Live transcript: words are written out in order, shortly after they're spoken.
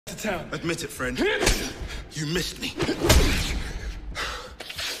to town. Admit it, friend. You missed me.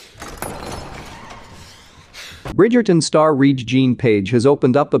 Bridgerton star Regé-Jean has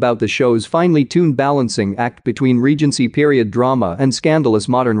opened up about the show's finely tuned balancing act between Regency period drama and scandalous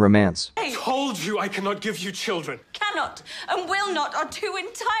modern romance. I told you I cannot give you children. Cannot and will not are two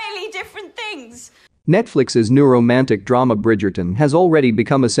entirely different things. Netflix's new romantic drama Bridgerton has already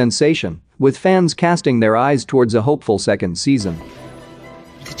become a sensation, with fans casting their eyes towards a hopeful second season.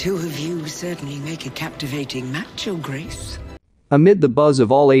 The two of you certainly make a captivating match, Your Grace. Amid the buzz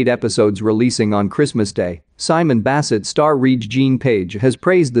of all 8 episodes releasing on Christmas Day, Bassett star Regé-Jean has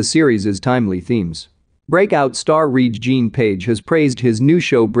praised the series' timely themes. Breakout star Regé-Jean has praised his new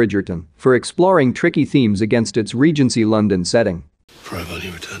show Bridgerton for exploring tricky themes against its Regency London setting. For I've only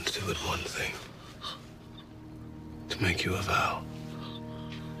returned to do but one thing. To make you a vow.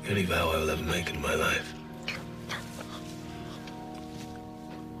 The only vow I will ever make in my life.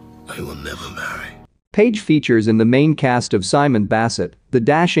 I will never marry. Page features in the main cast of Bassett, the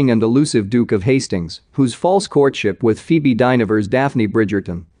dashing and elusive Duke of Hastings, whose false courtship with Phoebe Dynaver's Daphne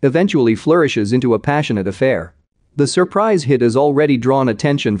Bridgerton eventually flourishes into a passionate affair. The surprise hit has already drawn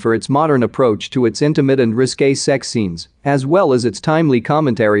attention for its modern approach to its intimate and risque sex scenes, as well as its timely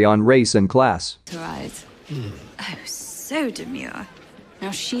commentary on race and class. Her eyes. Oh, so demure.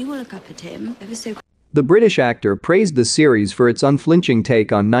 Now she will look up at him ever so. The British actor praised the series for its unflinching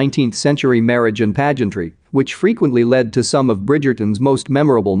take on 19th-century marriage and pageantry, which frequently led to some of Bridgerton's most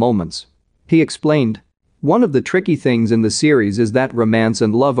memorable moments. He explained, "One of the tricky things in the series is that romance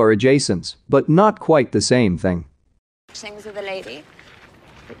and love are adjacent, but not quite the same thing. Things with a lady.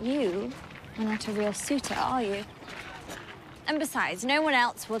 But you are not a real suitor, are you? And besides, no one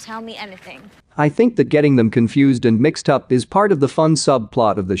else will tell me anything." I think that getting them confused and mixed up is part of the fun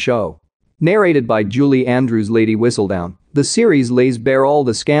subplot of the show. Narrated by Julie Andrews Lady Whistledown, the series lays bare all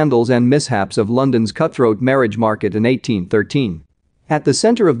the scandals and mishaps of London's cutthroat marriage market in 1813. At the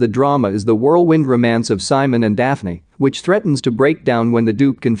center of the drama is the whirlwind romance of Simon and Daphne, which threatens to break down when the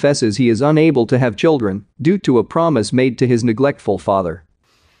Duke confesses he is unable to have children due to a promise made to his neglectful father.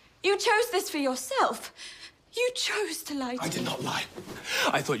 You chose this for yourself. You chose to lie to me. I did not lie.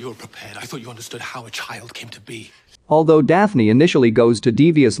 I thought you were prepared. I thought you understood how a child came to be. Although Daphne initially goes to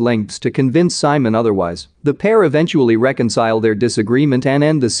devious lengths to convince Simon otherwise, the pair eventually reconcile their disagreement and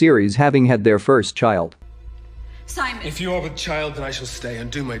end the series having had their first child. Simon. If you are with child, then I shall stay and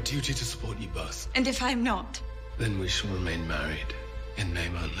do my duty to support you both. And if I'm not? Then we shall remain married, in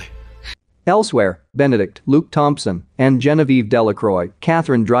name only. Elsewhere, Benedict, Luke Thompson, and Genevieve Delacroix,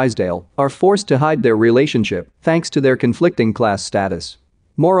 Catherine Drysdale, are forced to hide their relationship thanks to their conflicting class status.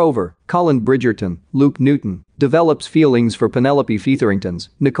 Moreover, Colin Bridgerton, Luke Newton, develops feelings for Penelope Featherington's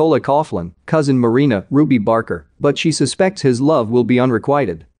Nicola Coughlan, cousin Marina, Ruby Barker, but she suspects his love will be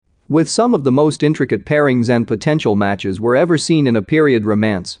unrequited. With some of the most intricate pairings and potential matches were ever seen in a period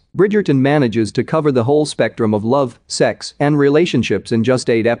romance, Bridgerton manages to cover the whole spectrum of love, sex, and relationships in just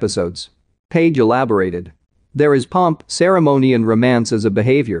 8 episodes. Page elaborated. There is pomp, ceremony and romance as a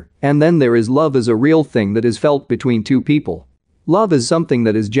behavior, and then there is love as a real thing that is felt between two people. Love is something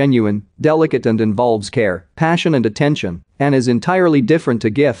that is genuine, delicate and involves care, passion and attention, and is entirely different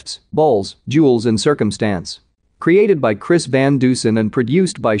to gifts, balls, jewels and circumstance. Created by Chris Van Dusen and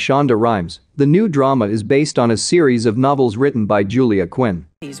produced by Shonda Rhimes, the new drama is based on a series of novels written by Julia Quinn.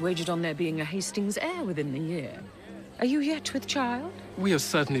 He's wagered on there being a Hastings heir within the year. Are you yet with child? We have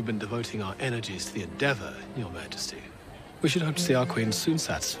certainly been devoting our energies to the endeavor, Your Majesty. We should hope to see our queen soon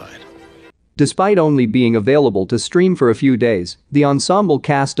satisfied. Despite only being available to stream for a few days, the ensemble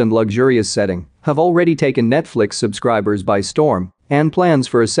cast and luxurious setting have already taken Netflix subscribers by storm, and plans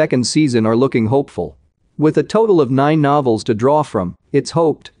for a second season are looking hopeful. With a total of 9 novels to draw from, it's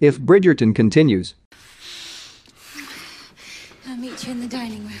hoped, if Bridgerton continues, I'll meet you in the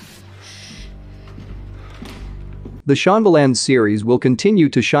dining room. the Shondaland series will continue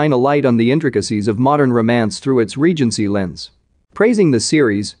to shine a light on the intricacies of modern romance through its Regency lens. Praising the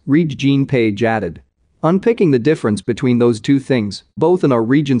series, Regé-Jean added, "Unpicking the difference between those two things, both in our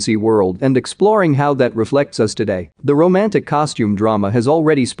Regency world and exploring how that reflects us today, the romantic costume drama has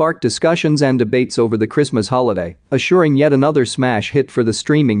already sparked discussions and debates over the Christmas holiday, assuring yet another smash hit for the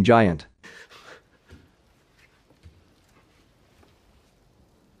streaming giant."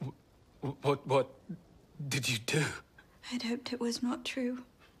 What did you do? I'd hoped it was not true.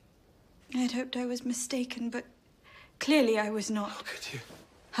 I'd hoped I was mistaken, but clearly I was not. How could you?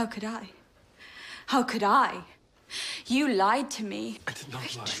 How could I? How could I? You lied to me. I did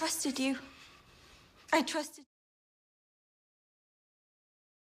not lie. I trusted you. I trusted